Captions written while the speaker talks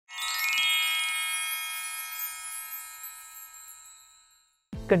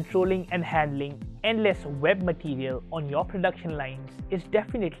controlling and handling endless web material on your production lines is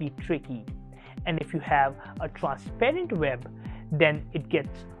definitely tricky. And if you have a transparent web, then it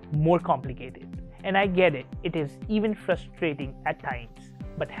gets more complicated. And I get it, it is even frustrating at times.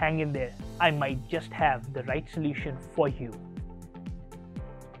 But hang in there, I might just have the right solution for you.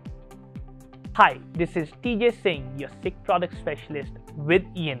 Hi, this is TJ Singh, your SICK product specialist with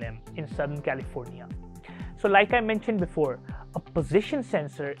EandM in Southern California. So like I mentioned before, a position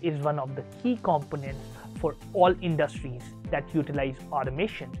sensor is one of the key components for all industries that utilize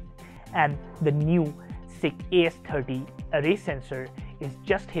automation. And the new SICK AS30 array sensor is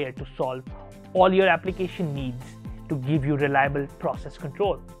just here to solve all your application needs to give you reliable process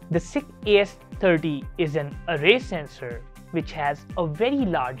control. The SICK AS30 is an array sensor which has a very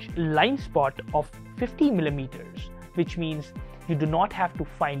large line spot of 50 millimeters, which means you do not have to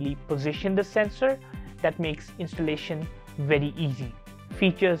finely position the sensor. That makes installation very easy.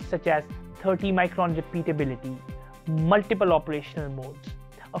 Features such as 30 micron repeatability, multiple operational modes,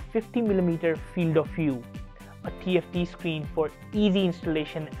 a 50 millimeter field of view, a TFT screen for easy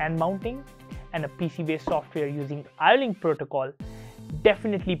installation and mounting, and a PC-based software using IO-Link protocol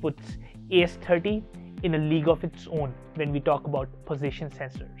definitely puts AS30 in a league of its own when we talk about position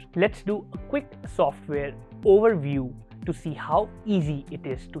sensors. Let's do a quick software overview to see how easy it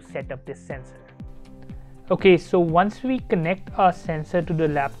is to set up this sensor. Okay, so once we connect our sensor to the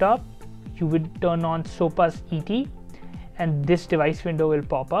laptop, you would turn on SOPAS ET and this device window will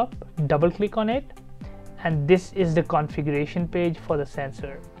pop up. Double click on it and this is the configuration page for the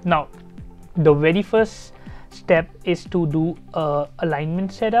sensor. Now, the very first step is to do a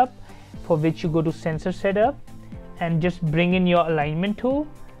alignment setup, for which you go to sensor setup and just bring in your alignment tool,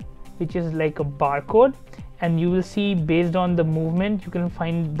 which is like a barcode, and you will see based on the movement you can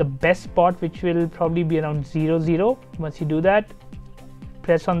find the best spot, which will probably be around 00. Once you do that,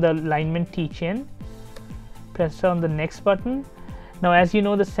 press on the alignment T-chain, press on the next button. Now as you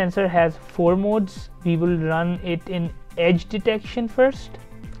know, the sensor has 4 modes. We will run it in edge detection first.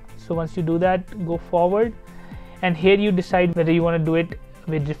 So once you do that, go forward, and here you decide whether you want to do it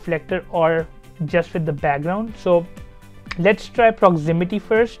with reflector or just with the background. So let's try proximity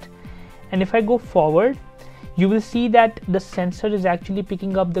first, and if I go forward, you will see that the sensor is actually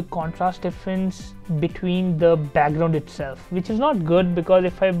picking up the contrast difference between the background itself, which is not good, because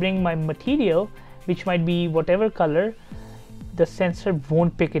if I bring my material, which might be whatever color, the sensor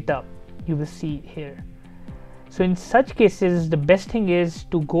won't pick it up. You will see here. So in such cases, the best thing is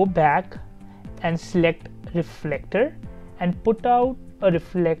to go back and select reflector and put out a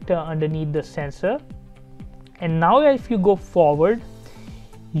reflector underneath the sensor. And now if you go forward,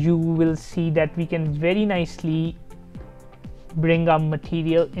 you will see that we can very nicely bring our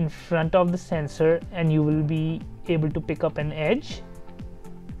material in front of the sensor, and you will be able to pick up an edge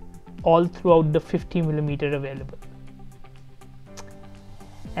all throughout the 50 millimeter available.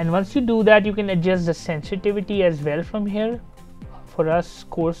 And once you do that, you can adjust the sensitivity as well from here. For us,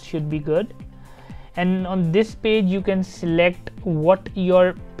 coarse should be good. And on this page you can select what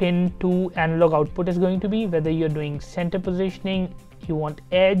your pin 2 analog output is going to be, whether you're doing center positioning, you want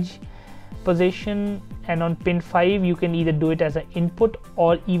edge position, and on pin 5 you can either do it as an input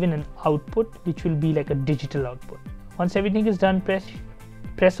or even an output, which will be like a digital output. Once everything is done,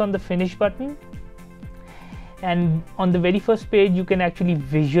 press on the finish button, and on the very first page you can actually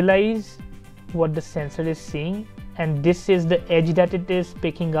visualize what the sensor is seeing, and this is the edge that it is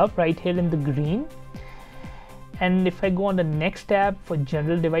picking up right here in the green. And if I go on the next tab for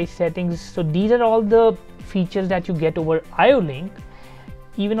general device settings, so these are all the features that you get over IO-Link.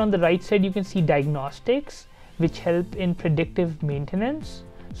 Even on the right side you can see diagnostics, which help in predictive maintenance.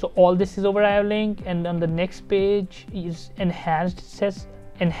 So all this is over IO-Link. And on the next page is enhanced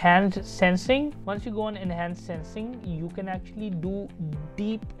sensing. Once you go on enhanced sensing, you can actually do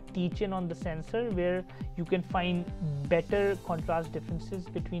deep teach-in on the sensor, where you can find better contrast differences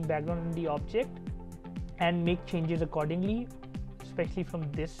between background and the object and make changes accordingly, especially from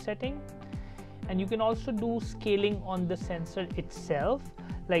this setting. And you can also do scaling on the sensor itself,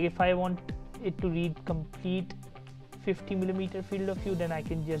 like if I want it to read complete 50 millimeter field of view, then I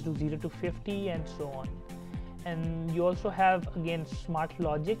can just do 0 to 50 and so on. And you also have again smart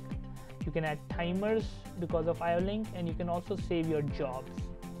logic. You can add timers because of IO-Link, and you can also save your jobs.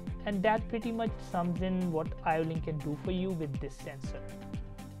 And that pretty much sums in what IO-Link can do for you with this sensor.